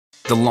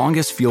The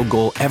longest field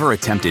goal ever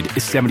attempted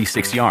is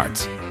 76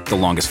 yards. The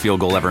longest field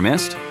goal ever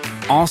missed?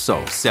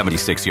 Also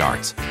 76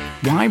 yards.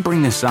 Why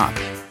bring this up?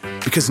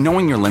 Because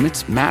knowing your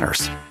limits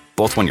matters,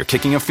 both when you're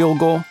kicking a field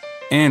goal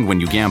and when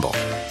you gamble.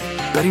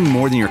 Betting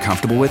more than you're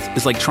comfortable with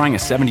is like trying a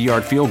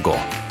 70-yard field goal.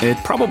 It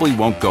probably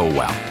won't go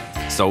well.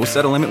 So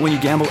set a limit when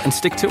you gamble and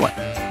stick to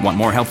it. Want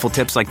more helpful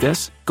tips like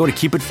this? Go to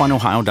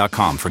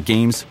keepitfunohio.com for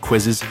games,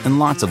 quizzes, and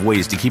lots of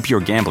ways to keep your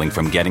gambling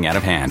from getting out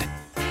of hand.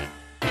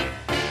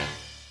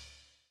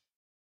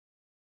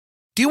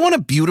 Do you want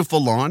a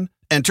beautiful lawn?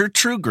 Enter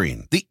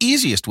TruGreen, the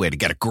easiest way to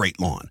get a great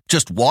lawn.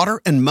 Just water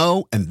and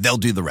mow, and they'll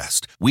do the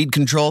rest. Weed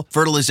control,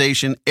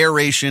 fertilization,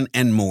 aeration,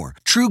 and more.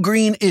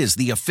 TruGreen is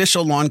the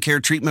official lawn care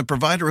treatment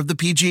provider of the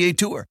PGA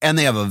Tour, and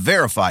they have a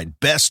verified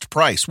best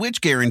price, which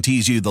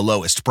guarantees you the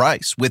lowest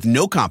price with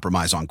no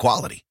compromise on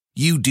quality.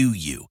 You do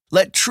you.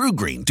 Let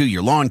TruGreen do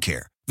your lawn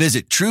care.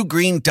 Visit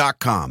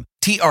TruGreen.com,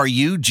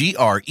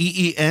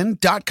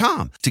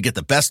 TruGreen.com, to get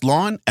the best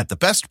lawn at the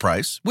best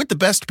price with the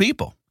best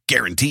people.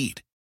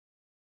 Guaranteed.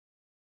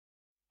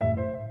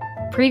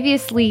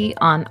 Previously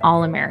on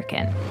All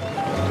American.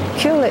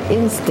 Killer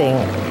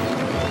instinct.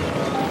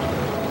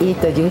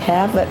 Either you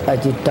have it or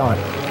you don't.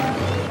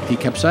 He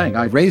kept saying,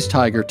 I raised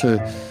Tiger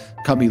to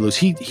cut me loose.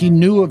 He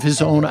knew of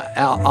his own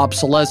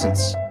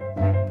obsolescence.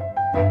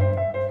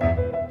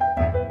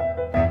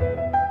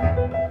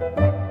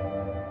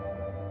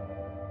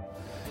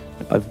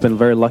 I've been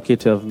very lucky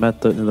to have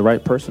met the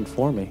right person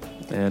for me.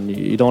 And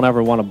you don't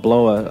ever want to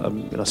blow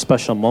a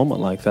special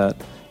moment like that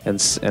and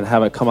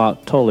have it come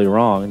out totally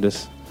wrong and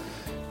just,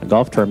 a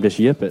golf term, just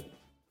yip it.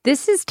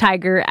 This is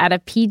Tiger at a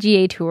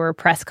PGA Tour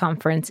press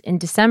conference in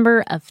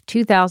December of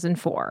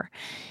 2004.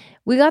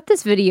 We got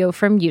this video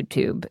from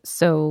YouTube,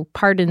 so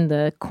pardon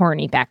the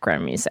corny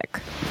background music.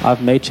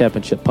 I've made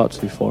championship putts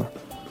before.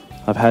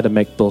 I've had to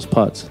make those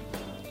putts.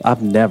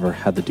 I've never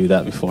had to do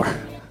that before.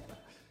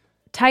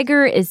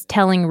 Tiger is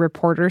telling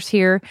reporters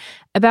here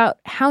about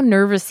how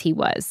nervous he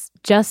was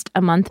just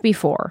a month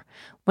before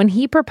when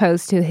he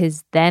proposed to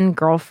his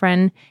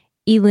then-girlfriend,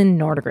 Elin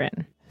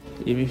Nordegren.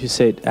 Even if you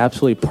say it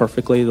absolutely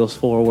perfectly, those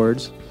 4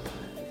 words,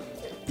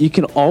 you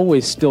can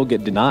always still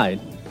get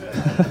denied.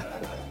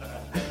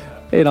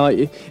 You know,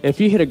 if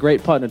you hit a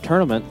great putt in a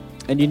tournament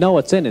and you know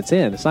it's in, it's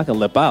in. It's not going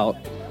to lip out.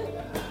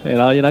 You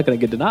know, you're not going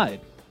to get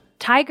denied.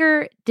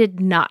 Tiger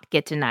did not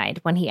get denied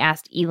when he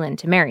asked Elin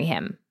to marry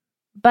him.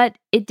 But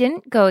it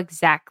didn't go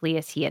exactly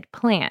as he had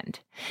planned.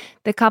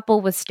 The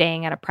couple was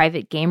staying at a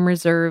private game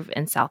reserve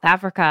in South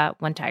Africa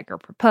when Tiger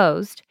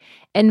proposed,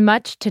 and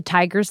much to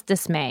Tiger's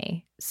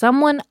dismay,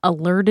 someone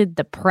alerted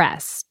the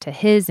press to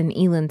his and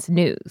Elin's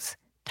news.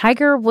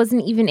 Tiger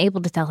wasn't even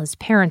able to tell his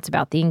parents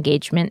about the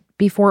engagement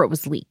before it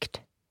was leaked.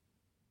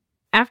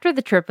 After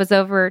the trip was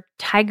over,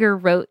 Tiger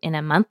wrote in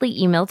a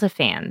monthly email to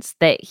fans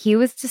that he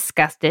was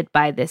disgusted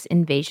by this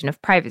invasion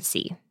of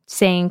privacy,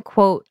 saying,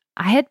 quote,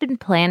 I had been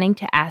planning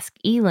to ask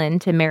Elin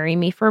to marry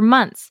me for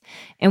months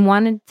and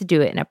wanted to do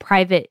it in a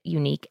private,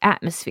 unique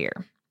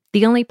atmosphere.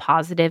 The only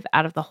positive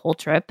out of the whole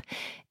trip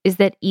is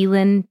that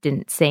Elin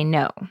didn't say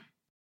no.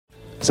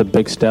 It's a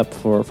big step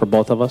for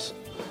both of us,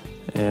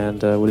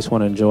 and we just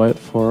want to enjoy it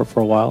for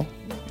a while.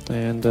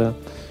 And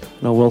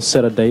we'll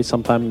set a date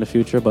sometime in the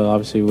future, but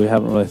obviously we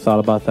haven't really thought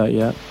about that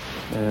yet.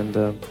 And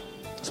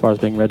as far as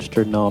being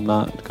registered, no, I'm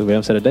not, because we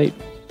haven't set a date.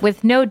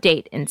 With no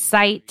date in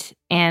sight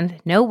and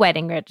no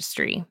wedding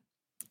registry,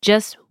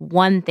 just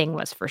one thing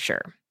was for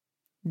sure.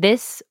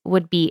 This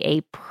would be a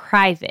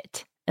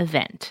private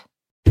event.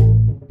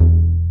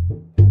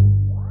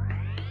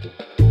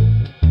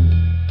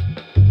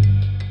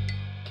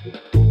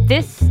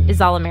 This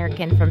is All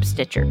American from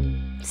Stitcher.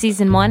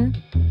 Season 1,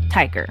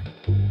 Tiger.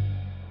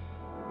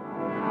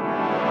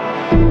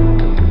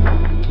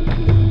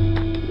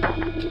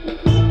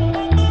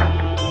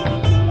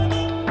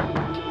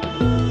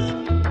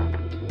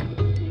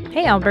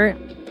 Hey, Albert.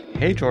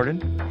 Hey,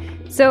 Jordan.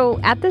 So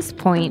at this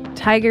point,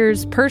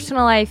 Tiger's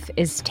personal life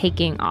is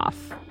taking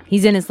off.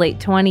 He's in his late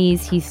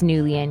 20s, he's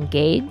newly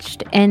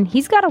engaged, and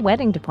he's got a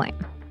wedding to plan.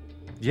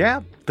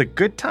 Yeah, the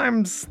good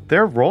times,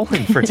 they're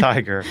rolling for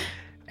Tiger.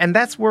 And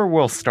that's where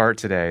we'll start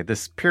today,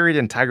 this period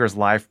in Tiger's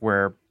life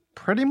where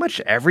pretty much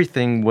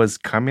everything was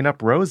coming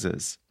up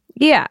roses.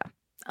 Yeah,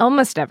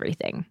 almost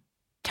everything.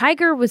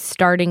 Tiger was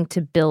starting to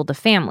build a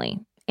family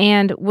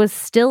and was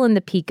still in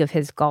the peak of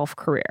his golf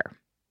career.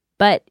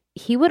 But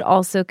he would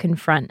also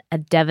confront a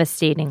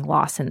devastating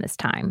loss in this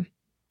time,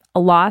 a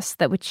loss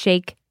that would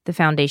shake the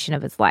foundation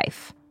of his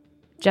life,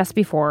 just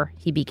before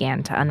he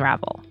began to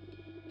unravel.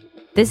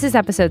 This is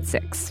episode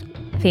 6,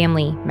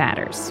 Family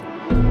Matters.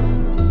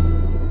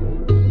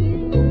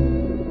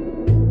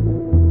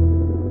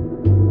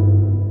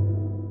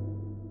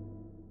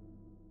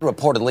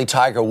 Reportedly,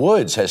 Tiger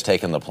Woods has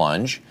taken the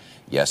plunge.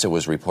 Yes, it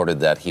was reported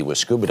that he was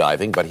scuba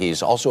diving, but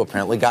he's also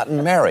apparently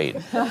gotten married.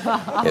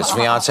 His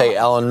fiancée,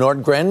 Elin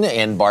Nordegren,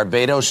 in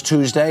Barbados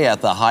Tuesday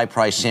at the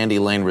high-priced Sandy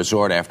Lane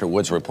Resort after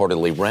Woods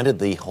reportedly rented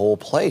the whole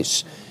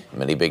place.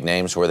 Many big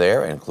names were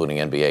there, including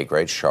NBA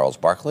greats Charles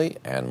Barkley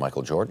and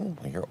Michael Jordan.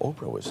 We hear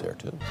Oprah was there,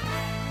 too.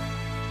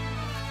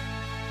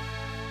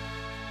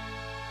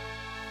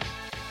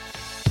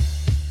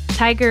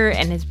 Tiger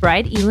and his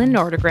bride Elin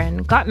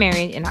Nordegren got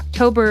married in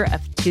October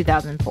of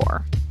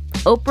 2004.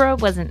 Oprah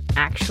wasn't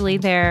actually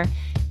there.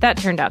 That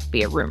turned out to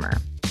be a rumor.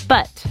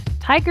 But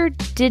Tiger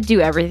did do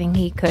everything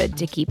he could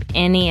to keep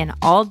any and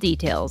all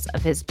details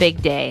of his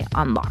big day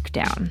on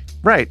lockdown.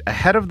 Right.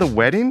 Ahead of the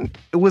wedding,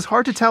 it was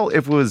hard to tell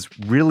if it was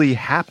really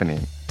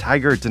happening.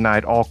 Tiger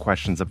denied all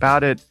questions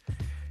about it.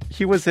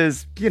 He was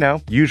his,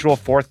 usual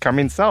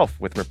forthcoming self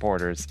with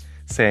reporters,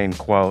 saying,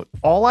 quote,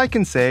 "All I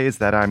can say is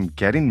that I'm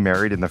getting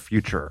married in the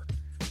future.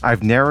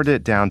 I've narrowed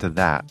it down to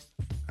that.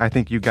 I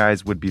think you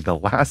guys would be the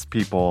last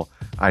people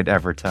I'd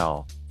ever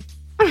tell."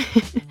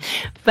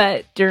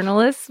 But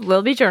journalists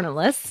will be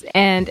journalists,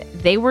 and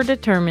they were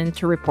determined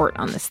to report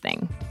on this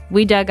thing.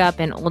 We dug up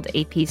an old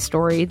AP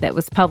story that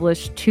was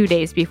published 2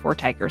 days before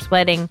Tiger's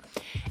wedding,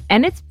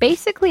 and it's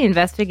basically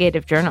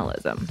investigative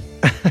journalism.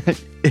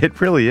 It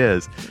really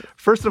is.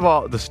 First of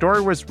all, the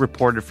story was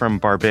reported from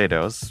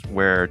Barbados,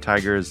 where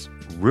Tiger's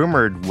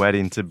rumored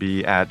wedding to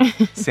be at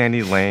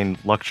Sandy Lane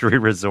Luxury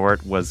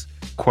Resort was,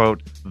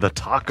 quote, the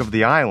talk of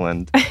the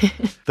island.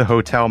 The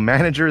hotel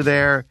manager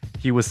there,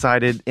 he was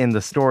cited in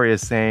the story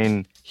as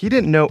saying he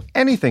didn't know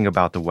anything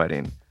about the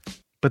wedding.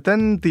 But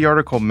then the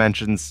article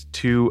mentions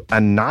 2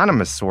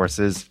 anonymous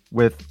sources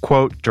with,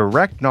 quote,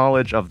 direct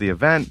knowledge of the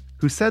event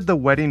who said the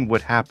wedding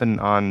would happen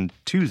on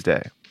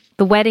Tuesday.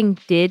 The wedding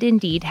did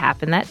indeed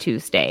happen that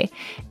Tuesday,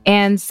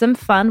 and some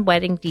fun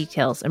wedding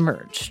details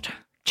emerged.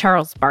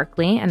 Charles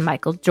Barkley and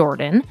Michael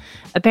Jordan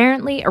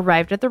apparently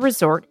arrived at the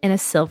resort in a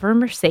silver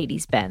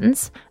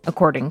Mercedes-Benz,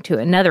 according to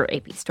another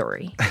AP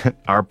story.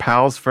 Our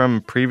pals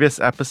from previous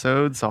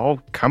episodes all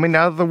coming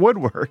out of the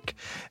woodwork.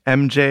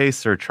 MJ,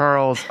 Sir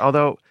Charles,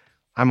 although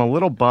I'm a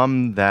little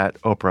bummed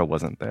that Oprah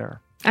wasn't there.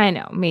 I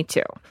know, me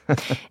too.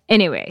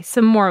 Anyway,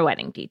 some more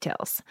wedding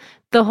details.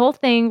 The whole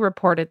thing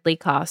reportedly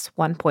cost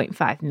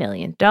 $1.5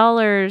 million.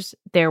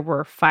 There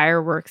were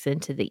fireworks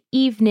into the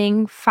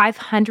evening,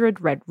 500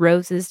 red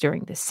roses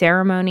during the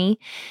ceremony,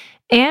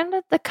 and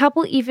the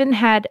couple even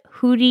had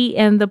Hootie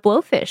and the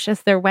Blowfish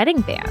as their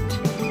wedding band.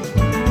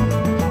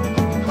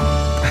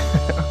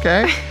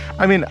 Okay.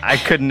 I mean, I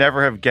could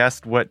never have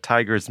guessed what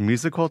Tiger's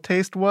musical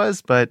taste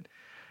was, but,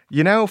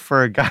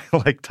 for a guy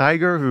like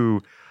Tiger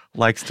who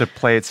likes to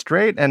play it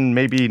straight and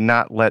maybe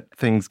not let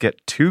things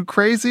get too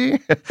crazy,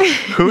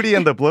 Hootie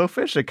and the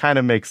Blowfish, it kind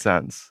of makes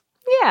sense.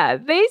 Yeah,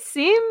 they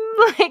seem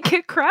like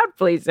a crowd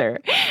pleaser.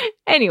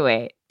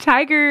 Anyway,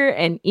 Tiger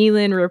and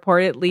Elin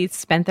reportedly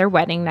spent their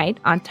wedding night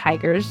on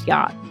Tiger's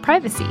yacht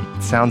Privacy.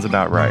 Sounds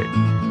about right.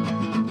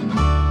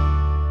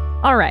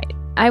 All right,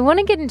 I want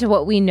to get into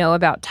what we know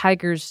about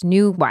Tiger's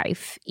new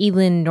wife,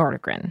 Elin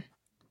Nordegren.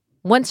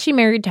 Once she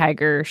married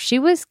Tiger, she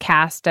was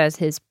cast as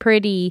his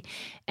pretty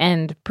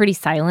and pretty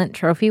silent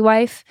trophy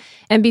wife.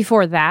 And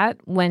before that,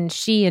 when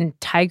she and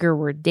Tiger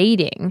were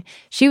dating,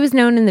 she was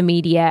known in the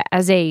media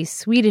as a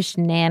Swedish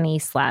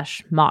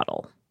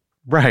nanny/model.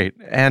 Right.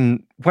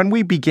 And when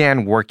we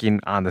began working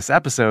on this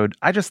episode,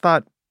 I just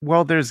thought,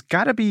 well, there's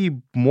got to be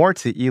more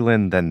to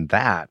Elin than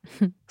that.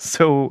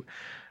 So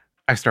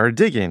I started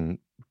digging.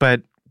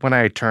 But when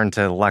I turned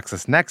to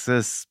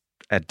LexisNexis,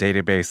 a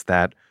database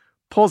that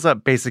pulls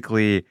up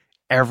basically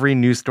every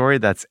news story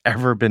that's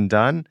ever been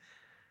done,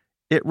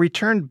 it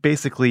returned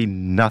basically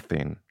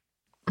nothing.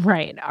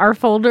 Right. Our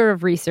folder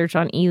of research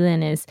on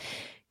Elin is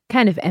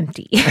kind of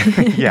empty.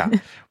 Yeah,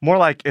 more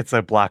like it's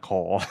a black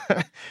hole.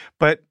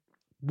 But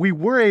we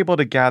were able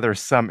to gather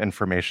some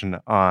information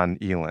on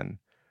Elin.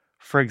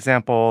 For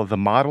example, the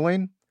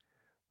modeling,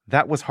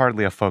 that was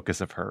hardly a focus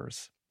of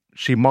hers.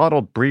 She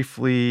modeled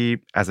briefly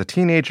as a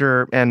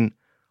teenager, and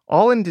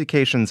all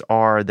indications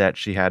are that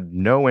she had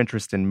no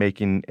interest in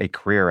making a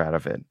career out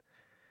of it.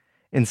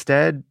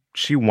 Instead,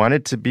 she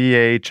wanted to be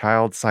a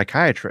child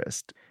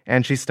psychiatrist,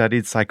 and she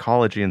studied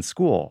psychology in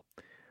school.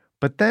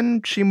 But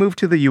then she moved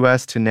to the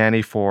U.S. to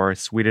nanny for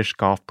Swedish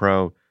golf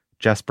pro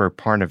Jesper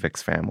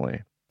Parnevik's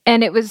family.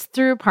 And it was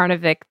through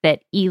Parnevik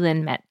that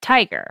Elin met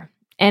Tiger.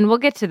 And we'll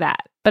get to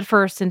that. But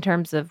first, in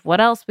terms of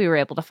what else we were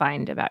able to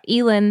find about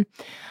Elin,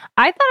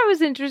 I thought it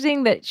was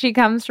interesting that she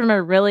comes from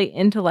a really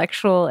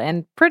intellectual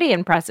and pretty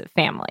impressive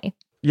family.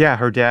 Yeah,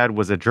 her dad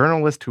was a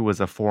journalist who was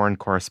a foreign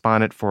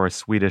correspondent for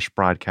Swedish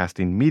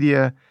broadcasting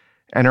media,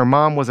 and her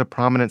mom was a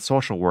prominent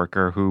social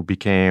worker who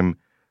became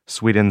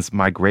Sweden's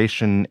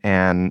migration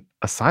and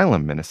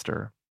asylum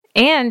minister.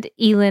 And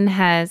Elin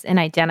has an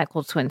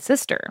identical twin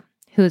sister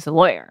who's a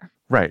lawyer.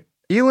 Right.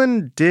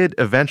 Elin did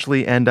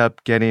eventually end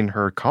up getting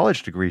her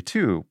college degree,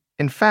 too.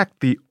 In fact,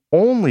 the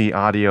only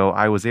audio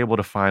I was able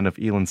to find of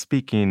Elin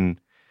speaking,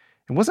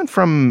 it wasn't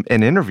from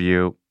an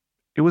interview,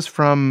 it was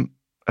from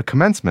a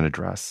commencement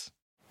address.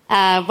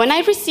 When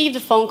I received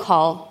a phone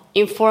call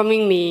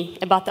informing me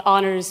about the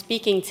honor of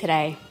speaking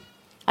today,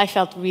 I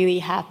felt really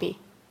happy.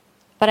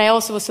 But I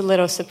also was a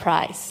little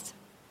surprised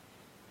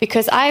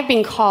because I've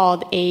been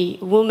called a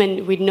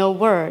woman with no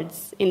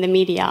words in the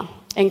media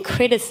and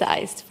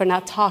criticized for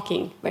not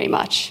talking very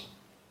much.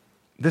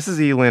 This is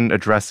Elin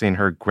addressing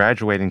her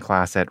graduating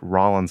class at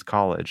Rollins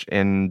College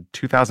in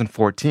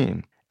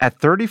 2014. At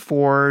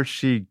 34,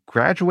 she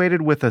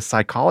graduated with a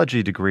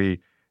psychology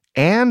degree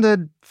and a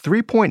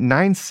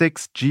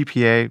 3.96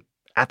 GPA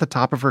at the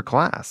top of her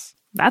class.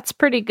 That's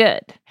pretty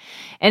good.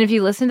 And if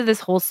you listen to this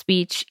whole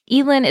speech,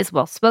 Elin is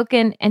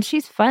well-spoken and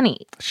she's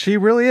funny. She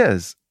really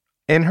is.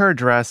 In her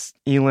address,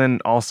 Elin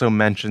also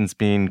mentions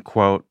being,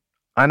 quote,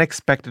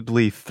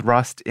 unexpectedly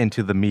thrust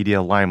into the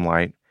media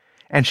limelight,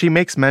 and she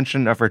makes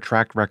mention of her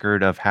track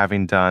record of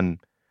having done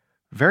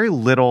very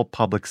little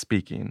public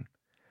speaking.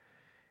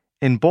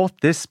 In both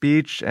this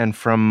speech and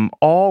from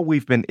all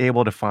we've been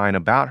able to find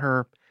about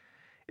her,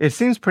 it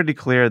seems pretty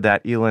clear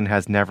that Elin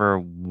has never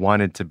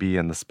wanted to be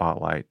in the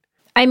spotlight.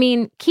 I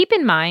mean, keep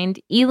in mind,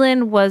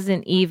 Elin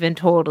wasn't even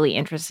totally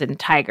interested in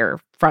Tiger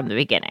from the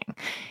beginning.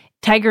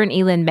 Tiger and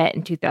Elin met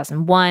in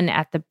 2001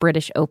 at the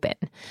British Open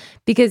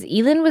because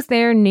Elin was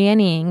there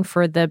nannying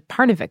for the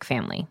Parnevik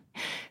family.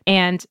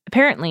 And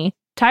apparently,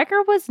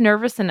 Tiger was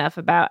nervous enough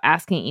about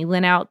asking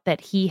Elin out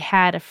that he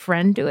had a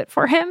friend do it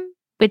for him,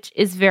 which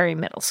is very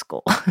middle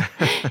school.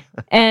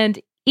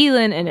 And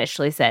Elin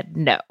initially said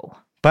no.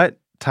 But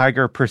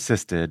Tiger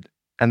persisted,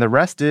 and the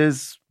rest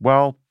is,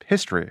 well,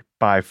 history.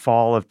 By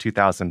fall of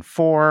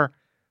 2004,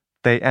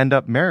 they end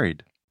up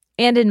married.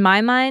 And in my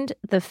mind,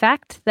 the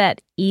fact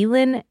that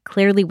Elin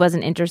clearly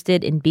wasn't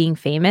interested in being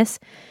famous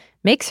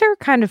makes her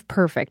kind of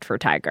perfect for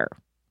Tiger.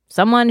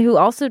 Someone who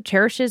also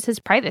cherishes his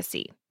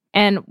privacy.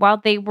 And while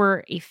they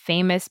were a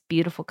famous,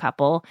 beautiful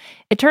couple,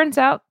 it turns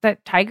out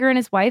that Tiger and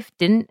his wife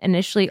didn't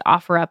initially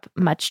offer up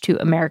much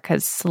to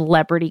America's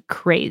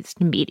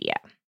celebrity-crazed media.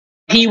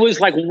 He was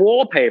like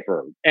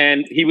wallpaper,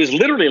 and he was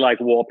literally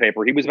like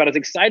wallpaper. He was about as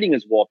exciting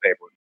as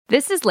wallpaper.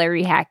 This is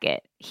Larry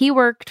Hackett. He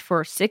worked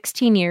for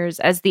 16 years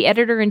as the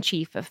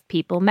editor-in-chief of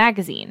People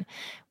magazine,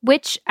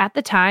 which at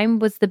the time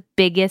was the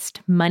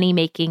biggest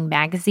money-making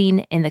magazine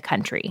in the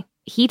country.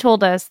 He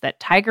told us that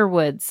Tiger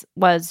Woods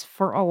was,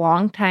 for a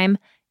long time,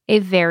 a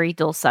very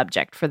dull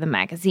subject for the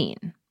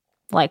magazine,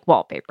 like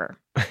wallpaper.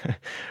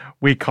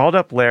 We called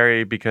up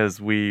Larry because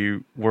we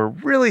were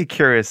really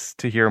curious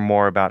to hear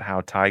more about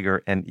how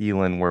Tiger and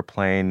Elin were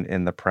playing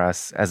in the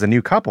press as a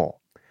new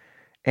couple.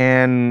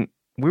 And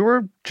we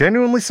were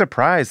genuinely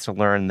surprised to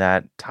learn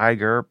that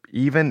Tiger,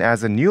 even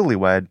as a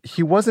newlywed,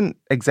 he wasn't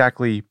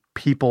exactly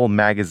People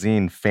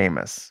magazine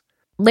famous.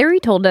 Larry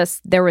told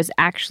us there was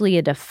actually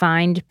a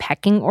defined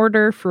pecking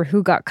order for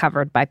who got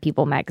covered by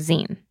People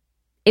magazine.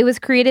 It was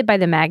created by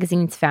the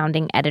magazine's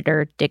founding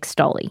editor, Dick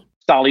Stolley.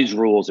 Stolley's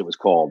Rules, it was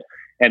called.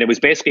 And it was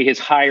basically his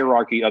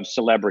hierarchy of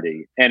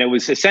celebrity. And it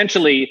was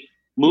essentially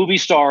movie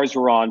stars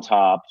were on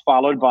top,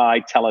 followed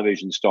by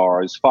television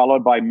stars,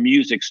 followed by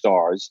music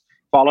stars,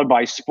 followed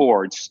by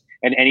sports,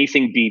 and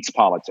anything beats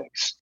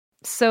politics.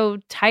 So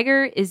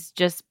Tiger is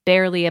just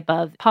barely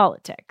above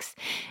politics.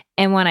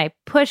 And when I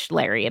pushed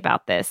Larry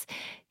about this,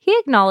 he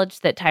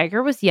acknowledged that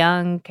Tiger was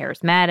young,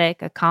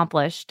 charismatic,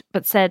 accomplished,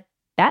 but said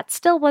that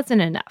still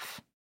wasn't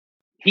enough.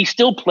 He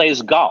still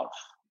plays golf,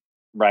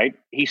 right?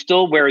 He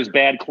still wears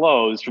bad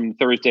clothes from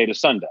Thursday to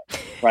Sunday,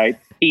 right?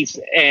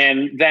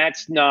 And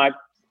that's not,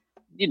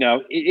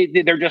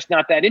 they're just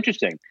not that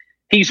interesting.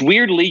 He's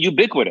weirdly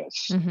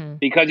ubiquitous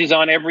because he's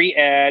on every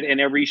ad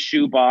and every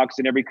shoebox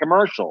and every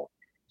commercial.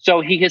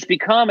 So he has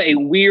become a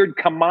weird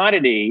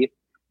commodity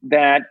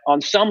that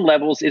on some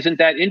levels isn't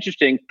that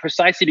interesting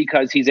precisely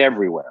because he's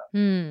everywhere,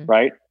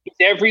 right? He's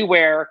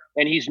everywhere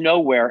and he's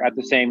nowhere at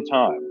the same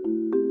time.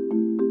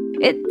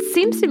 It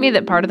seems to me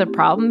that part of the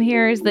problem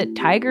here is that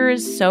Tiger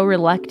is so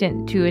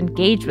reluctant to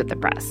engage with the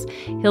press.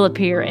 He'll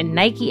appear in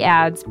Nike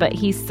ads, but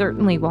he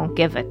certainly won't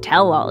give a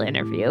tell-all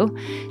interview.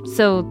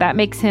 So that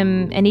makes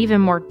him an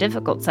even more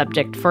difficult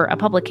subject for a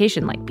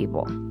publication like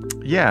People.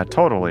 Yeah,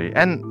 totally.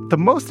 And the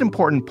most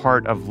important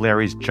part of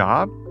Larry's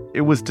job,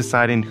 it was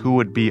deciding who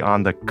would be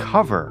on the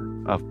cover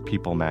of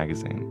People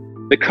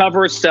magazine. The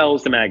cover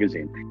sells the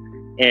magazine.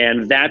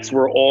 And that's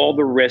where all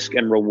the risk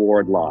and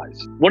reward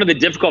lies. One of the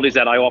difficulties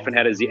that I often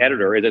had as the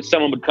editor is that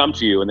someone would come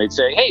to you and they'd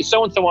say, hey,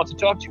 so-and-so wants to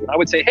talk to you. And I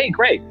would say, hey,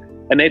 great.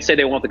 And they'd say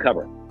they want the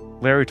cover.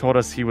 Larry told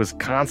us he was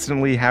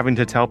constantly having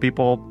to tell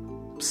people,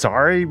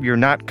 sorry, you're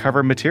not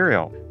cover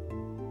material.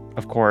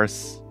 Of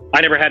course, I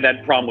never had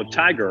that problem with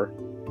Tiger.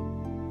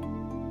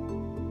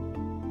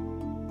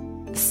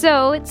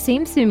 So it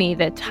seems to me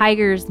that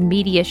Tiger's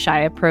media-shy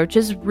approach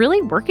is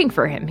really working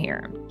for him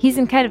here. He's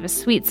in kind of a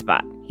sweet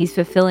spot. He's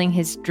fulfilling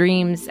his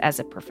dreams as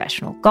a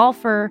professional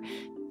golfer,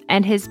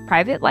 and his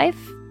private life,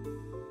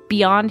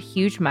 beyond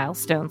huge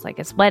milestones like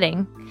his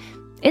wedding,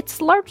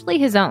 it's largely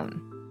his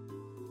own.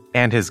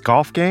 And his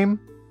golf game,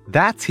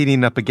 that's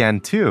heating up again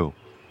too.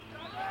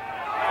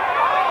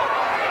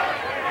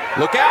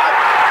 Look out!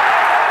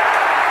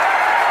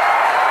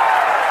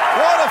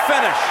 What a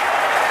finish!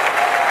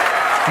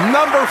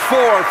 Number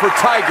 4 for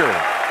Tiger.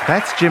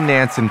 That's Jim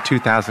Nantz in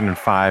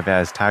 2005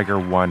 as Tiger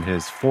won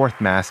his 4th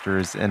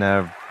Masters in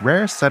a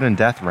rare sudden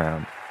death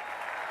round.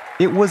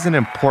 It was an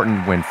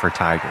important win for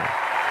Tiger.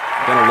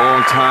 Been a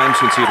long time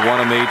since he had won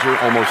a major,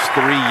 almost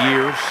 3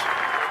 years.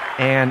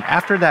 And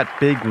after that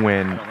big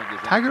win,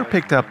 Tiger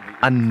picked up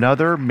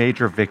another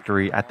major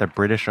victory at the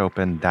British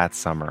Open that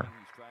summer.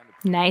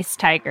 Nice,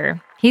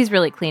 Tiger. He's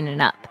really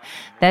cleaning up.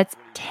 That's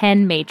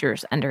 10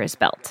 majors under his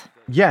belt.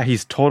 Yeah,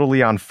 he's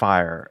totally on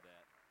fire.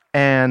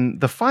 And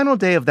the final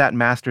day of that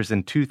Masters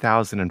in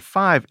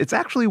 2005, it's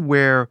actually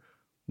where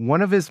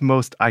one of his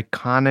most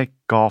iconic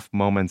golf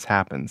moments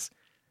happens.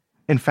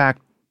 In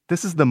fact,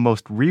 this is the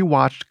most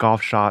rewatched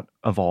golf shot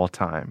of all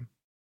time.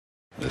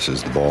 This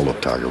is the ball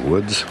of Tiger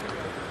Woods.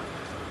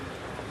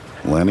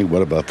 Lanny,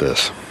 what about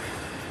this?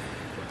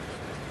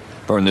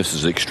 Vern, this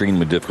is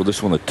extremely difficult. This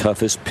is one of the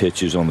toughest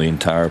pitches on the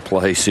entire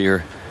place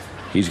here.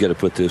 He's got to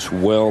put this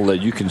well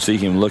that you can see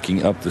him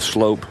looking up the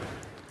slope.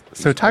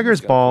 So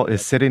Tiger's ball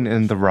is sitting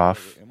in the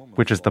rough,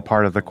 which is the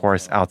part of the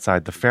course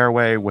outside the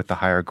fairway with the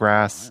higher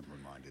grass.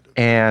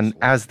 And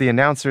as the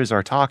announcers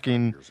are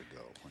talking,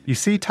 you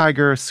see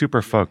Tiger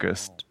super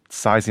focused,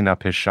 sizing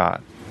up his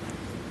shot.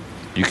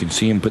 You can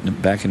see him putting it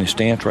back in his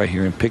stance right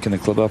here and picking the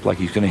club up like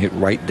he's going to hit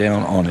right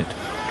down on it.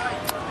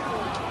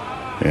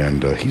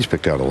 And he's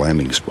picked out a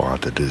landing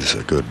spot that is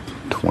a good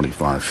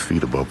 25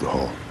 feet above the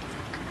hole.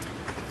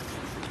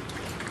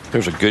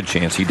 There's a good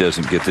chance he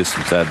doesn't get this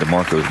inside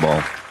DeMarco's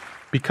ball.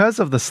 Because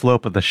of the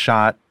slope of the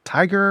shot,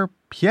 Tiger,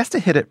 he has to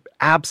hit it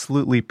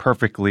absolutely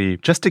perfectly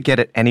just to get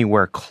it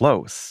anywhere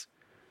close.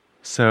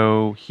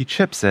 So he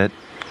chips it,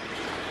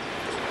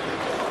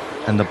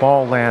 and the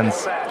ball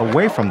lands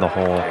away from the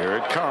hole,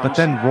 but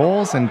then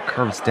rolls and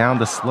curves down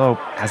the slope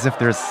as if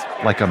there's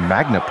like a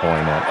magnet pulling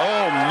it.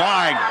 Oh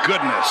my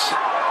goodness!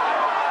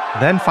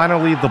 Then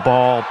finally the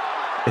ball,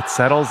 it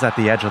settles at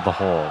the edge of the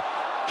hole,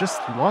 just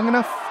long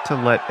enough to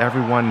let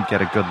everyone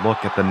get a good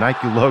look at the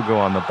Nike logo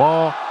on the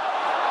ball.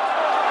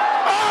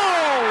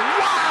 Oh,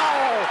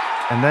 wow!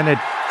 And then it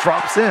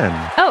drops in.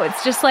 Oh,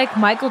 it's just like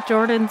Michael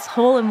Jordan's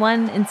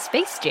hole-in-one in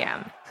Space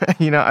Jam.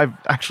 You know, I've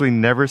actually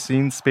never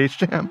seen Space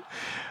Jam.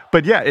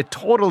 But yeah, it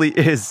totally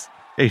is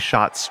a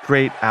shot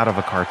straight out of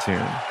a cartoon.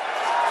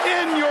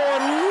 In your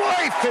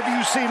life, have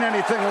you seen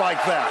anything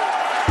like that?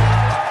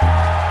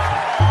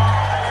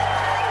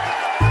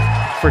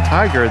 For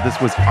Tiger, this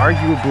was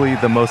arguably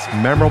the most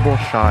memorable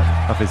shot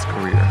of his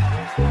career.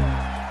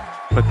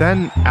 But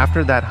then,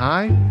 after that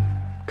high,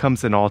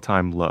 comes an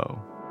all-time low.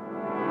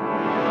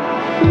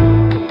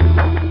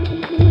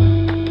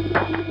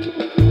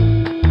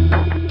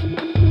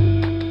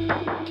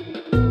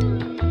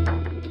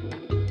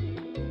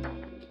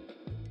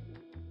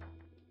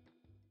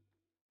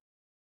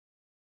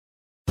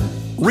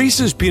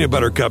 Reese's Peanut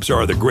Butter Cups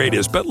are the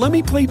greatest, but let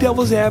me play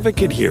devil's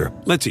advocate here.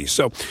 Let's see.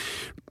 So,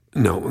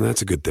 no,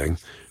 that's a good thing.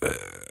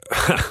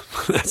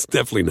 That's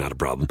definitely not a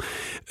problem.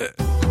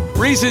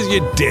 Reese's, you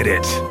did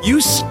it.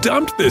 You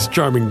stumped this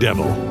charming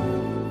devil.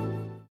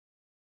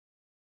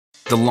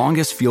 The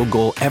longest field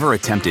goal ever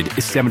attempted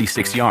is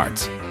 76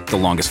 yards. The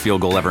longest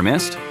field goal ever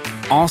missed?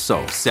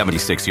 Also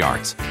 76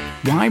 yards.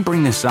 Why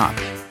bring this up?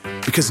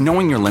 Because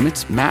knowing your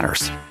limits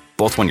matters,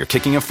 both when you're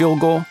kicking a field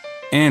goal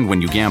and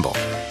when you gamble.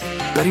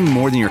 Betting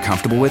more than you're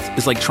comfortable with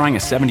is like trying a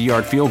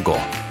 70-yard field goal.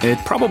 It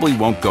probably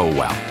won't go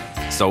well.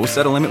 So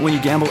set a limit when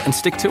you gamble and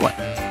stick to it.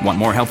 Want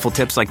more helpful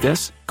tips like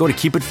this? Go to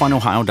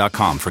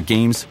keepitfunohio.com for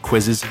games,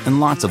 quizzes, and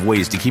lots of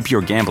ways to keep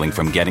your gambling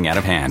from getting out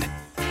of hand.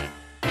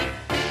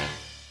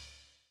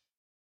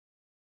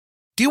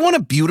 Do you want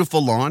a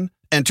beautiful lawn?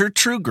 Enter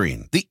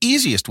TruGreen, the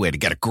easiest way to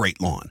get a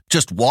great lawn.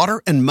 Just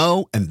water and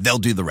mow, and they'll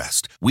do the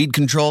rest. Weed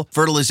control,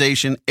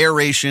 fertilization,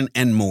 aeration,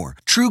 and more.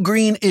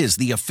 TruGreen is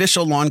the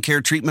official lawn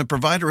care treatment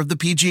provider of the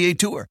PGA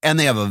Tour, and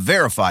they have a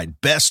verified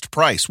best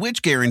price,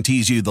 which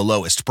guarantees you the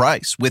lowest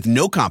price with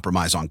no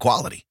compromise on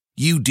quality.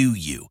 You do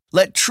you.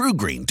 Let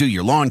TruGreen do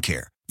your lawn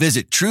care.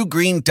 Visit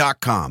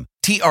TruGreen.com,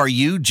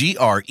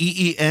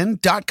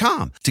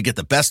 TruGreen.com, to get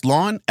the best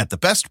lawn at the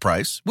best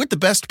price with the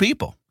best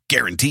people.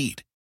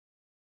 Guaranteed.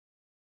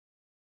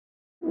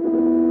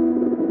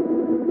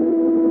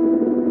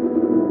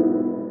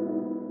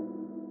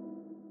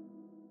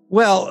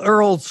 Well,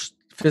 Earl's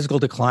physical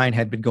decline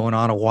had been going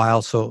on a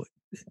while, so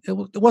it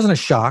wasn't a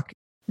shock.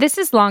 This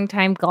is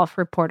longtime golf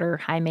reporter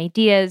Jaime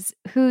Diaz,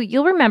 who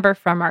you'll remember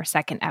from our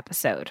second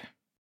episode.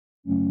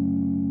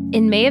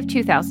 In May of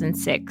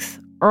 2006,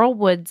 Earl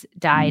Woods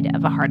died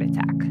of a heart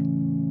attack.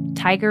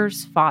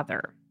 Tiger's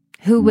father,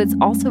 who was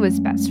also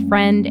his best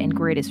friend and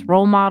greatest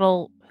role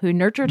model, who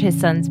nurtured his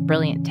son's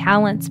brilliant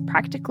talents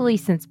practically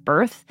since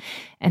birth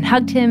and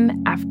hugged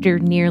him after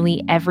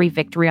nearly every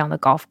victory on the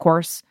golf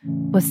course,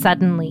 was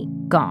suddenly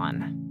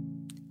gone.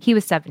 He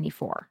was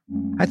 74.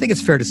 I think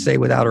it's fair to say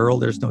without Earl,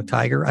 there's no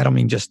Tiger. I don't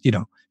mean just,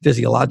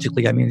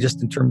 physiologically. I mean,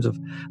 just in terms of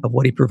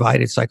what he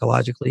provided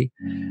psychologically.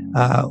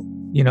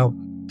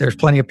 There's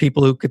plenty of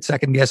people who could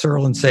second guess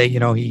Earl and say,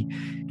 he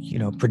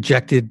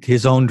projected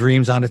his own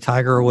dreams onto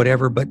Tiger or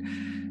whatever. But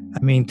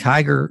I mean,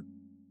 Tiger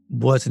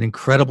was an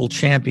incredible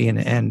champion,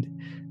 and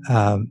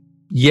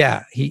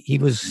he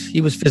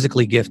was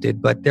physically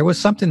gifted, but there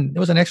was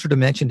an extra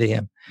dimension to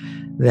him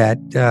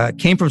that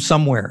came from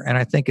somewhere, and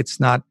I think it's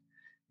not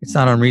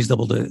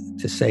unreasonable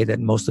to say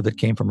that most of it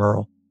came from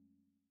Earl.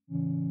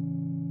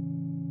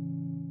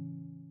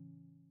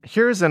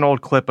 Here's an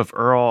old clip of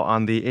Earl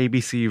on the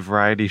ABC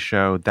variety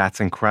show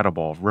That's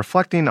Incredible,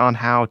 reflecting on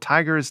how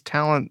Tiger's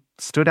talent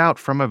stood out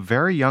from a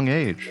very young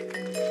age.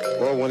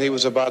 Well, when he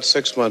was about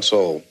 6 months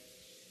old,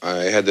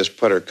 I had this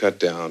putter cut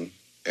down,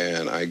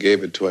 and I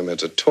gave it to him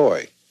as a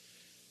toy.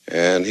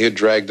 And he'd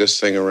drag this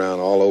thing around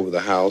all over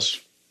the house.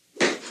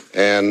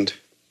 And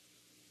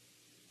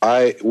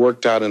I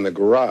worked out in the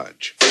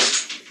garage.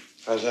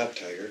 How's that,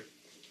 Tiger?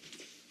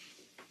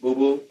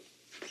 Boo-boo?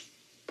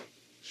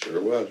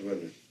 Sure was,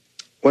 wasn't it?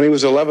 When he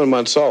was 11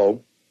 months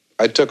old,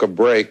 I took a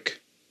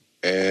break,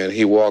 and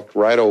he walked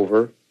right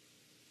over,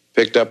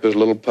 picked up his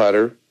little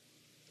putter,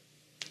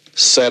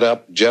 set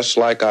up just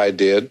like I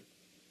did,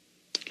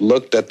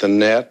 looked at the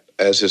net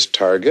as his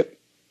target,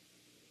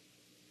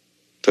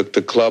 took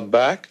the club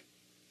back,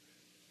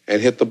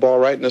 and hit the ball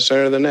right in the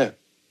center of the net.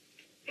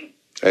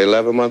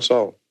 11 months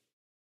old.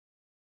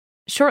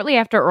 Shortly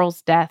after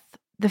Earl's death,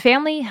 the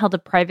family held a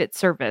private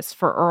service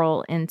for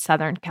Earl in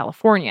Southern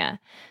California,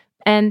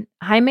 and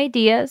Jaime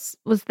Diaz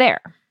was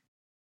there.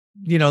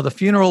 You know, the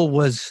funeral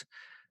was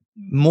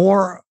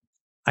more,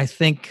 I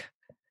think,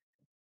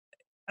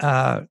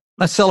 a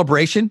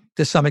celebration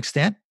to some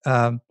extent.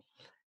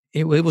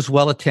 It was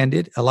well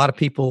attended. A lot of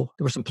people,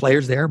 there were some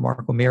players there,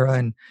 Mark O'Meara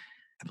and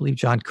I believe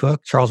John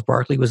Cook, Charles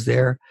Barkley was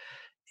there.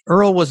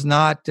 Earl was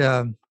not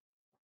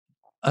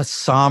a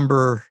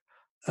somber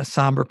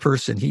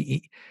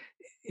person.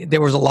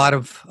 There was a lot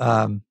of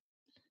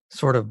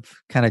sort of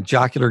kind of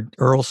jocular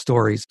Earl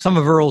stories. Some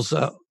of Earl's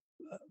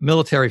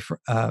military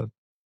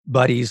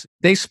buddies,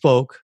 they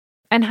spoke.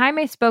 And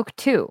Jaime spoke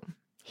too.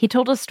 He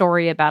told a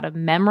story about a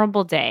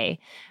memorable day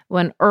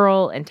when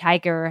Earl and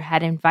Tiger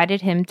had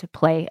invited him to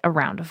play a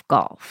round of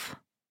golf.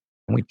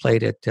 We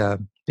played at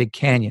Big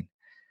Canyon.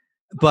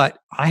 But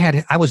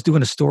I was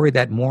doing a story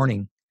that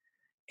morning,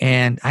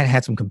 and I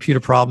had some computer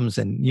problems.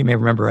 And you may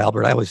remember,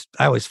 Albert, I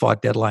always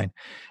fought deadline.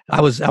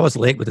 I was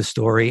late with the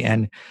story,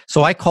 and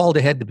so I called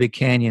ahead to Big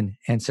Canyon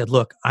and said,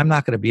 "Look, I'm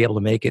not going to be able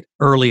to make it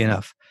early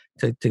enough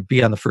to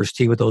be on the first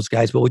tee with those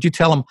guys. But would you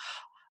tell them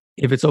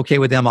if it's okay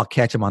with them, I'll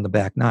catch them on the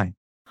back nine."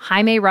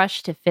 Jaime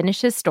rushed to finish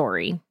his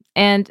story,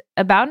 and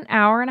about an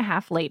hour and a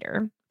half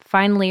later,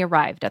 finally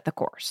arrived at the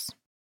course.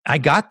 I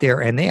got there,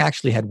 and they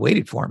actually had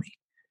waited for me,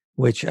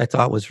 which I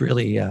thought was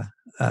really,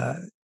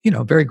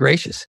 very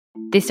gracious.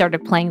 They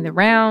started playing the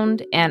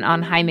round, and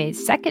on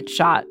Jaime's second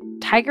shot,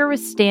 Tiger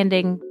was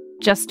standing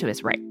just to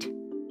his right.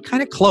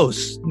 Kind of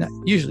close.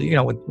 Usually,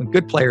 when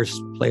good players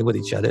play with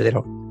each other, they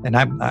don't, and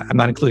I'm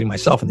not including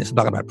myself in this, I'm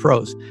talking about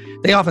pros.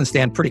 They often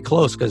stand pretty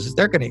close because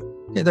they're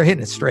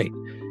hitting it straight.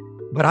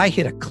 But I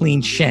hit a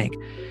clean shank,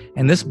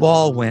 and this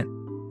ball went,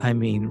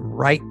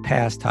 right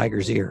past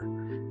Tiger's ear.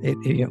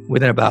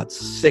 Within about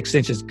 6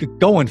 inches,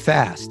 going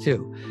fast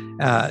too.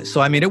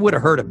 So it would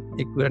have hurt him.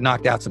 It would have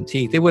knocked out some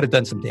teeth. It would have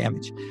done some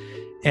damage.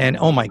 And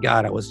oh my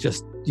God, I was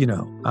just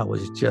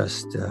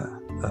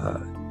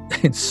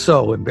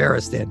so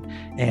embarrassed and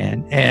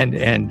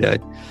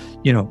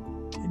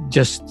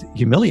just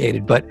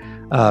humiliated. But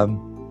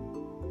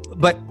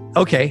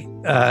okay,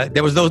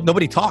 there was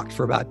nobody talked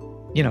for about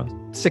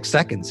 6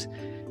 seconds,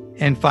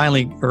 and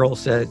finally Earl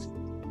said,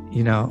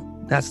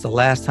 "That's the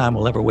last time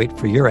we'll ever wait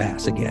for your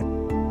ass again."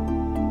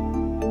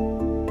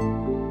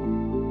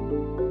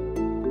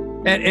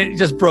 And it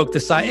just broke the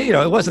side.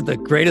 It wasn't the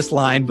greatest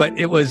line, but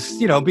it was,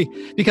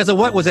 because of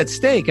what was at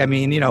stake.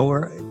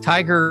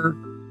 Tiger,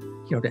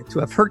 to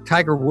have hurt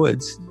Tiger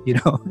Woods,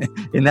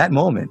 in that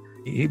moment,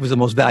 he was the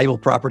most valuable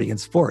property in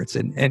sports.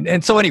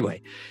 And so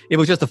anyway, it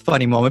was just a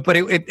funny moment, but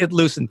it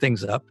loosened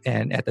things up.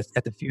 And at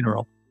the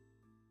funeral,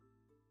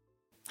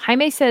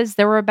 Jaime says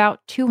there were about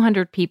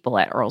 200 people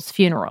at Earl's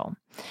funeral.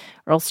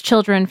 Earl's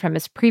children from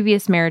his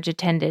previous marriage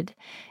attended,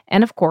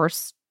 and of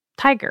course,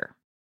 Tiger.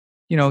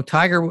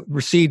 Tiger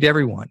received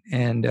everyone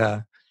and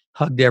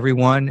hugged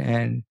everyone.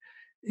 And,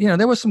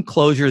 there was some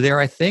closure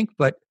there, I think,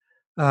 but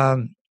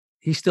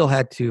he still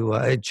had to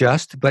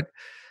adjust. But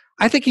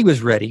I think he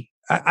was ready.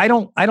 I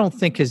don't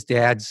think his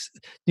dad's,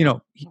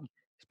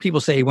 people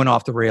say he went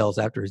off the rails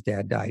after his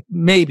dad died.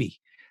 Maybe.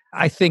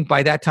 I think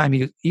by that time,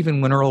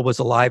 even when Earl was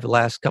alive, the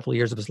last couple of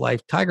years of his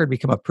life, Tiger had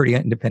become a pretty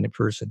independent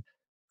person.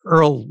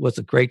 Earl was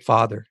a great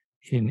father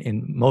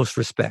in most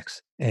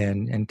respects,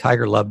 and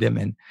Tiger loved him.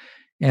 And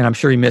I'm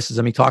sure he misses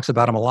him. He talks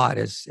about him a lot.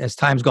 As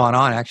time's gone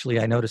on, actually,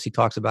 I notice he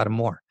talks about him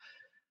more.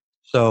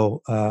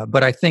 So,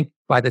 but I think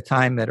by the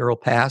time that Earl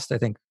passed, I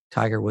think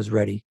Tiger was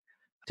ready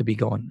to be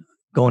going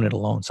it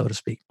alone, so to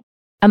speak.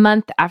 A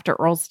month after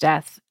Earl's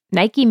death,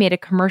 Nike made a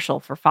commercial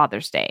for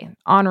Father's Day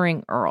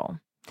honoring Earl.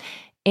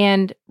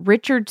 And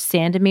Richard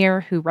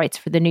Sandomir, who writes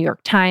for the New York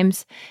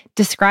Times,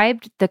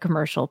 described the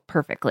commercial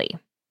perfectly.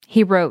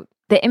 He wrote,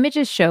 "The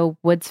images show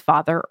Wood's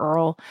father,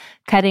 Earl,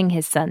 cutting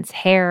his son's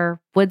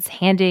hair, Woods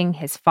handing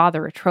his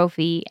father a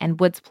trophy, and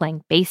Woods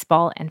playing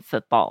baseball and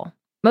football.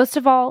 Most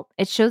of all,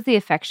 it shows the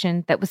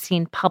affection that was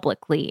seen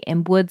publicly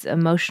in Woods'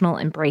 emotional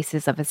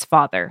embraces of his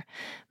father,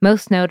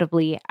 most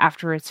notably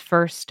after his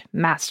first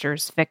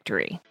Masters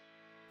victory."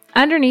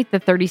 Underneath the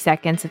 30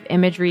 seconds of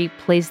imagery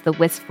plays the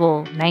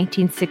wistful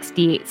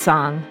 1968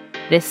 song,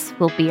 "This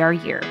Will Be Our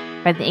Year,"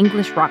 by the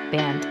English rock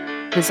band,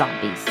 The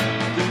Zombies.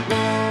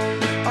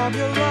 Of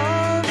your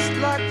love's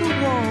like the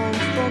warmth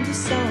from the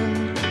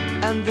sun,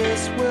 and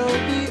this will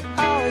be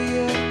our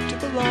year.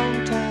 Took a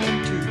long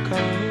time to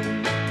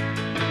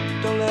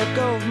let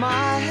go of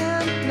my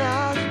hand,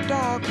 now the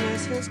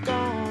darkness has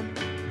gone.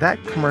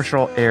 That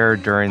commercial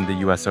aired during the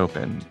U.S.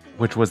 Open,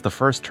 which was the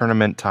first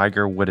tournament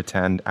Tiger would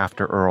attend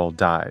after Earl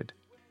died,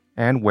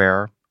 and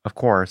where, of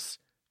course,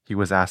 he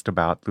was asked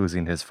about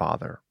losing his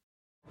father.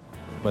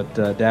 But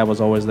Dad was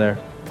always there.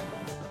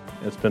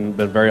 It's been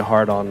very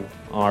hard on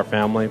our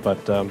family,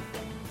 but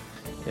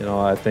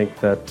I think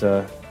that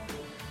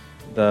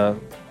the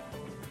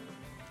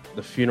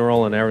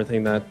funeral and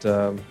everything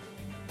that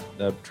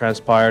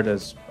transpired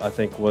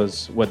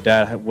was what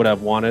Dad would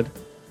have wanted,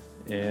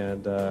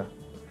 and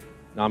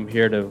I'm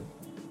here to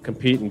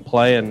compete and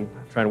play and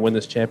try and win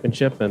this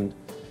championship. And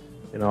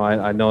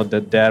I know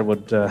that Dad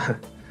would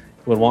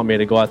want me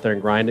to go out there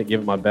and grind it, give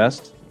it my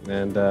best,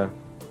 and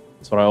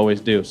that's what I always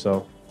do.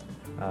 So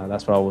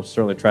that's what I will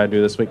certainly try to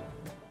do this week.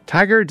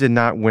 Tiger did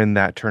not win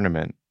that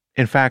tournament.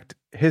 In fact,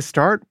 his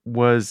start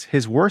was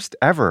his worst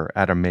ever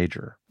at a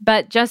major.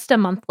 But just a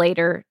month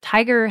later,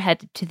 Tiger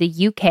headed to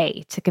the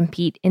UK to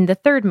compete in the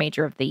third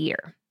major of the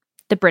year,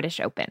 the British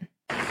Open.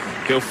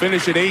 He'll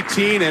finish at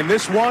 18, and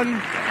this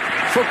one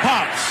for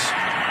Pops.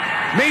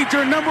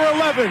 Major number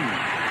 11.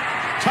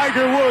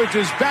 Tiger Woods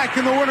is back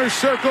in the winner's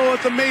circle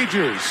at the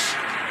majors.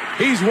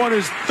 He's won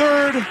his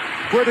third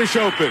British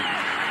Open.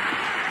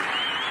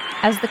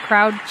 As the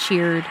crowd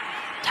cheered,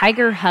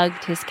 Tiger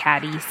hugged his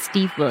caddy,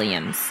 Steve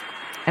Williams,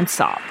 and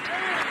sobbed.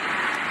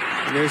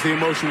 And there's the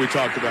emotion we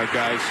talked about,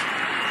 guys.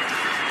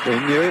 They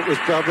knew it was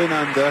bubbling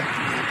under.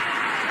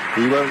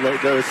 He won't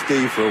let go of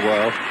Steve for a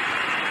while.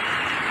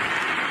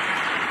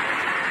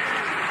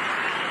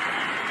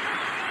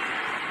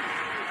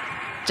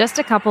 Just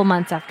a couple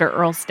months after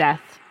Earl's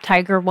death,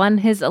 Tiger won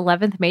his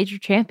 11th major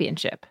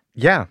championship.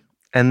 Yeah,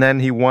 and then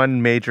he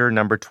won major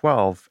number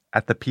 12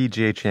 at the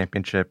PGA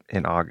Championship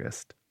in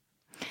August.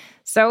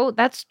 So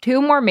that's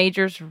 2 more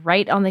majors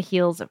right on the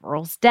heels of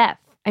Earl's death.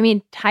 I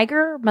mean,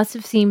 Tiger must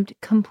have seemed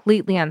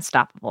completely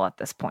unstoppable at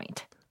this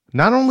point.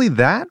 Not only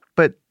that,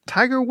 but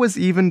Tiger was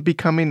even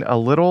becoming a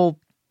little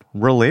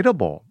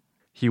relatable.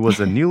 He was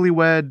a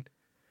newlywed,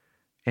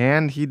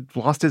 and he'd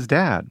lost his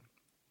dad.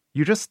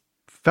 You just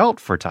felt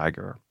for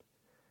Tiger.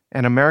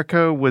 And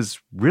America was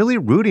really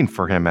rooting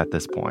for him at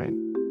this point.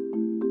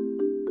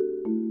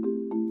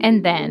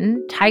 And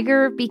then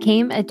Tiger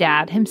became a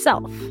dad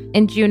himself.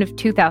 In June of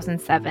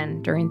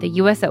 2007, during the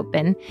U.S.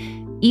 Open,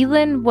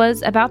 Elin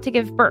was about to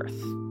give birth.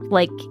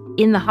 Like,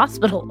 in the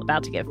hospital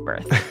about to give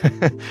birth.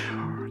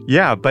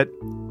 Yeah, but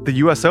the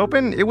U.S.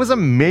 Open, it was a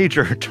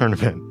major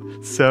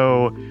tournament.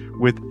 So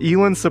with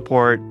Elin's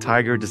support,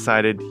 Tiger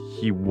decided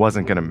he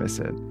wasn't going to miss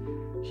it.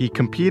 He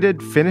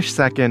competed, finished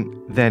second,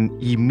 then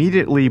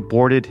immediately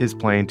boarded his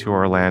plane to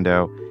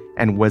Orlando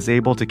and was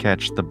able to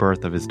catch the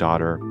birth of his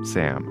daughter,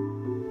 Sam.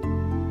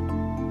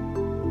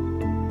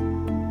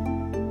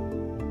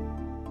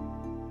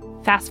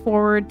 Fast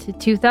forward to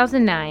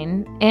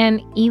 2009,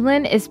 and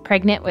Elin is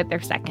pregnant with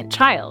their second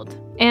child.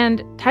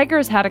 And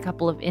Tiger's had a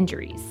couple of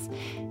injuries.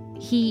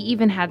 He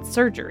even had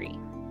surgery.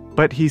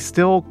 But he's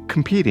still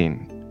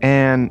competing.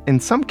 And in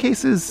some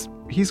cases,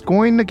 he's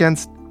going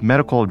against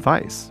medical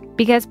advice.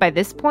 Because by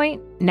this point,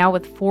 now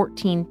with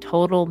 14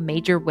 total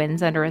major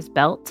wins under his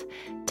belt,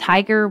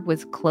 Tiger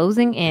was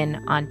closing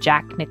in on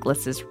Jack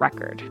Nicklaus's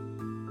record.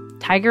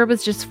 Tiger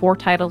was just 4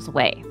 titles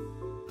away.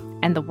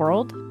 And the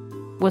world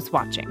was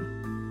watching.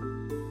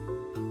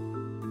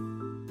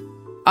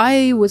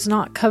 I was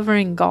not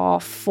covering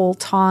golf full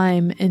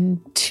time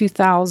in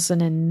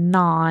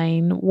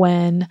 2009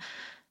 when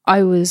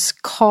I was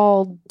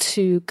called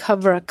to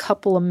cover a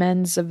couple of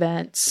men's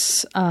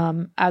events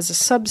as a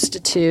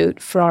substitute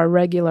for our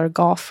regular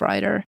golf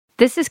writer.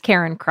 This is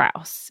Karen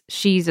Kraus.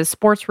 She's a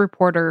sports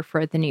reporter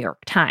for the New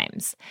York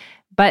Times.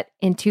 But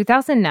in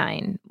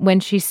 2009, when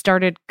she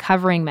started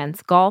covering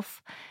men's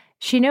golf,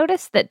 she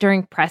noticed that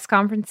during press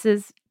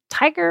conferences,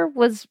 Tiger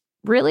was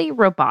really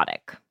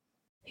robotic.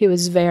 He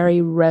was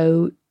very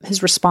rote.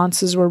 His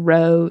responses were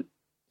rote.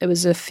 It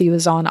was as if he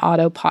was on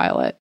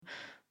autopilot.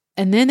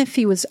 And then if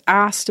he was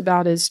asked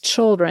about his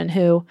children,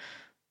 who,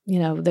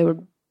 they were,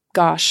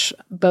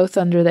 both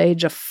under the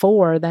age of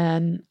 4,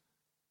 then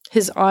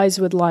his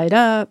eyes would light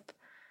up.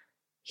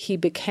 He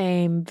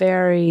became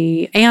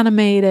very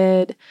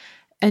animated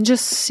and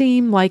just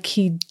seemed like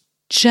he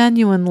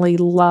genuinely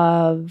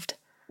loved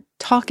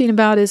talking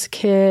about his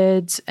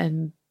kids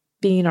and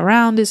being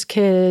around his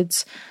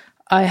kids.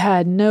 I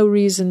had no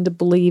reason to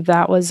believe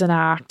that was an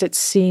act. It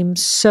seemed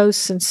so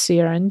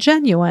sincere and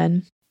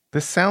genuine.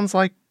 This sounds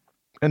like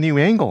a new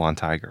angle on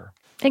Tiger.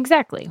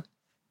 Exactly.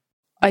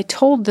 I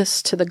told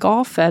this to the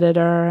golf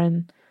editor,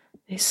 and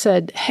they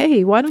said,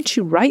 hey, why don't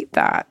you write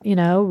that?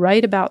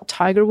 Write about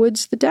Tiger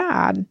Woods, the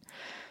dad.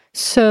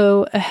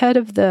 So ahead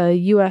of the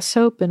U.S.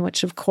 Open,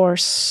 which of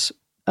course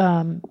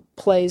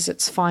plays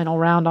its final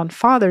round on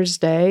Father's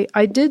Day,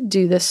 I did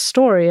do this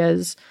story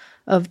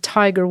of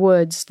Tiger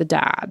Woods, the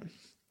dad.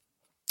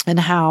 And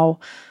how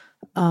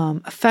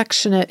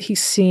affectionate he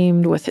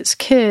seemed with his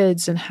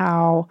kids and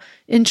how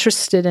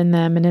interested in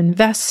them and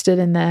invested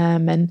in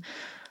them, and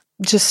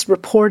just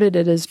reported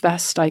it as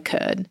best I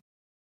could.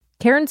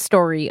 Karen's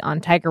story on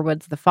Tiger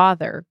Woods, the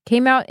father,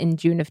 came out in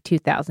June of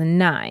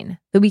 2009,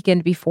 the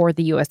weekend before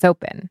the U.S.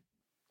 Open.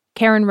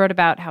 Karen wrote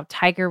about how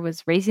Tiger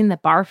was raising the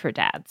bar for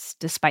dads.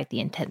 Despite the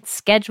intense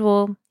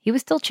schedule, he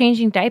was still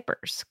changing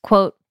diapers.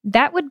 Quote,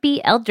 "That would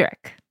be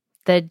Eldrick,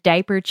 the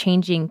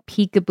diaper-changing,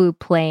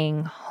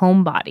 peekaboo-playing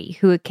homebody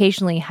who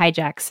occasionally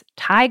hijacks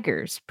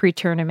Tiger's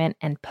pre-tournament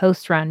and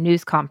post-round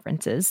news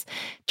conferences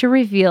to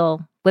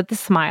reveal, with a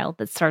smile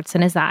that starts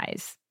in his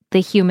eyes, the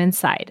human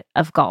side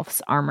of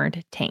golf's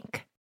armored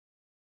tank."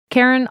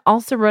 Karen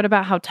also wrote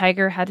about how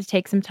Tiger had to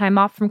take some time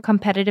off from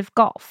competitive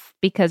golf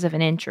because of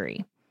an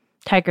injury.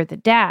 Tiger, the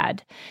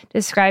dad,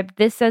 described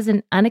this as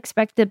an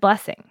unexpected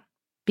blessing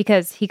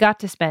because he got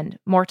to spend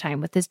more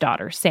time with his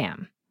daughter,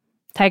 Sam.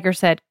 Tiger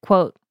said,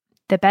 quote,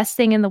 "The best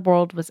thing in the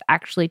world was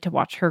actually to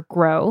watch her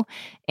grow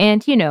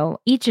and,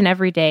 each and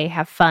every day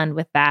have fun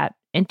with that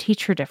and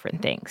teach her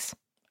different things.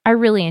 I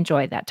really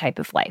enjoy that type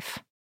of life."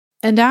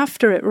 And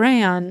after it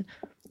ran,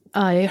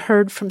 I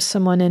heard from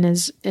someone in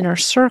his inner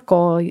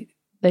circle,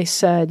 they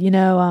said,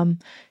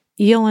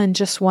 Elin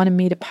just wanted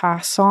me to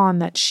pass on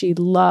that she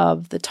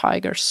loved the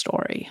Tiger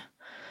story.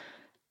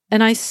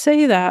 And I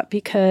say that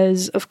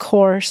because, of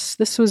course,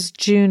 this was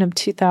June of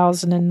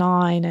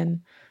 2009, and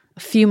a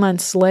few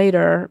months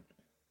later,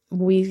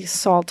 we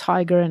saw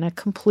Tiger in a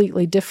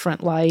completely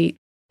different light.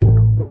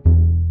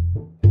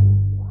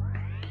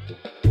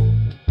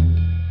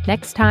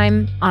 Next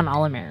time on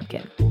All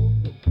American,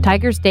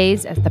 Tiger's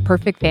days as the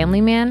perfect family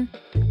man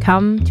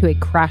come to a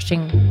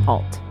crashing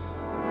halt.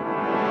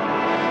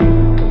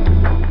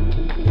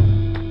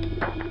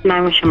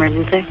 9, what's your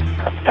emergency?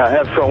 I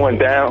have someone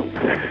down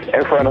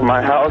in front of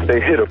my house. They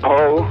hit a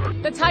pole.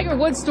 The Tiger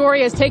Woods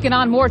story has taken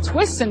on more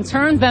twists and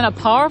turns than a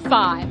par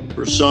 5.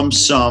 For some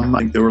sum, I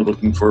think they were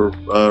looking for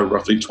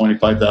roughly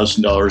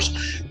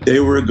 $25,000. They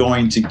were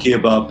going to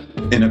give up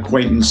an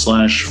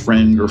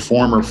acquaintance/friend or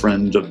former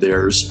friend of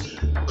theirs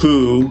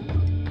who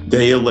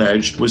they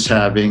alleged was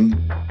having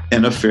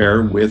an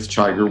affair with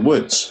Tiger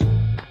Woods.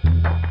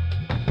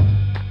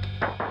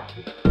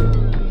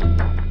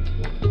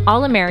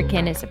 All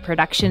American is a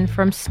production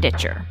from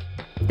Stitcher.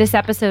 This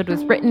episode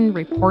was written,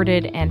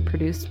 reported, and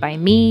produced by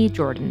me,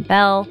 Jordan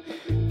Bell.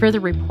 Further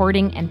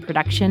reporting and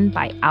production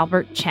by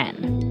Albert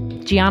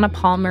Chen. Gianna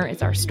Palmer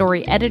is our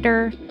story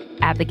editor.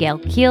 Abigail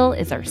Keel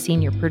is our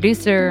senior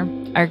producer.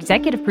 Our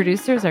executive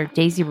producers are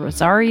Daisy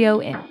Rosario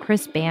and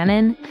Chris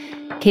Bannon.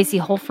 Casey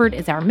Holford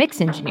is our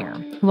mix engineer,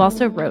 who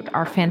also wrote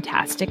our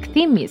fantastic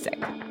theme music.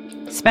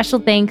 Special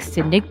thanks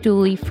to Nick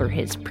Dooley for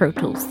his Pro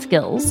Tools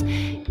skills,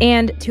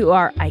 and to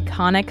our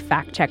iconic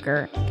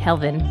fact-checker,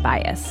 Kelvin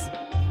Bias.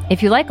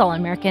 If you like All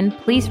American,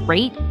 please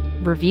rate,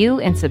 review,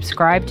 and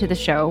subscribe to the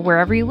show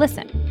wherever you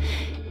listen.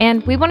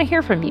 And we want to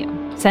hear from you.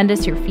 Send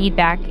us your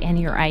feedback and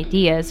your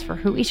ideas for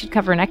who we should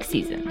cover next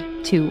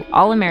season to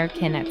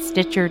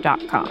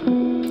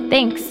allamerican@stitcher.com.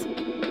 Thanks.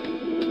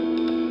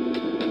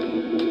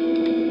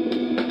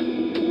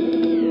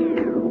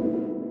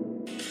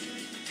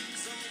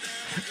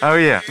 Oh,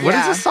 yeah. What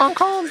is this song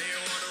called?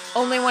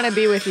 Only Want to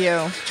Be With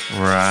You.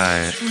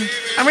 Right.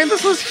 I mean,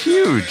 this was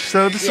huge.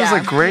 So this was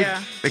a great,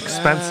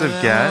 expensive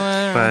get,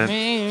 but...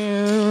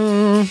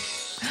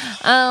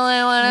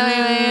 Only want to be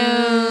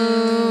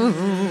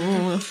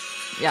with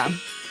you. Yeah.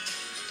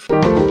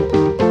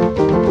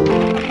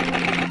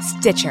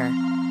 Stitcher.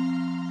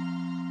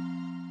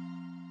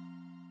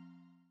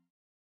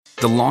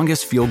 The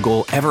longest field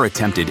goal ever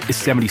attempted is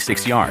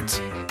 76 yards.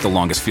 The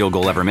longest field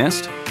goal ever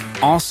missed?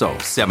 Also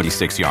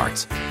 76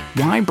 yards.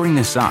 Why bring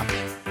this up?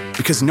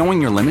 Because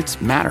knowing your limits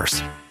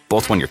matters,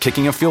 both when you're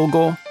kicking a field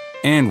goal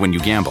and when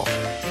you gamble.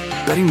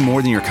 Betting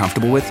more than you're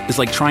comfortable with is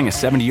like trying a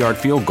 70-yard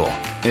field goal.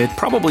 It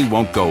probably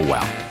won't go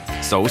well.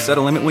 So set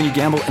a limit when you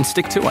gamble and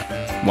stick to it.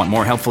 Want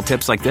more helpful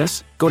tips like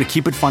this? Go to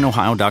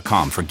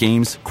keepitfunohio.com for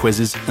games,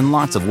 quizzes, and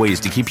lots of ways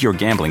to keep your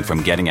gambling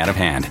from getting out of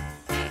hand.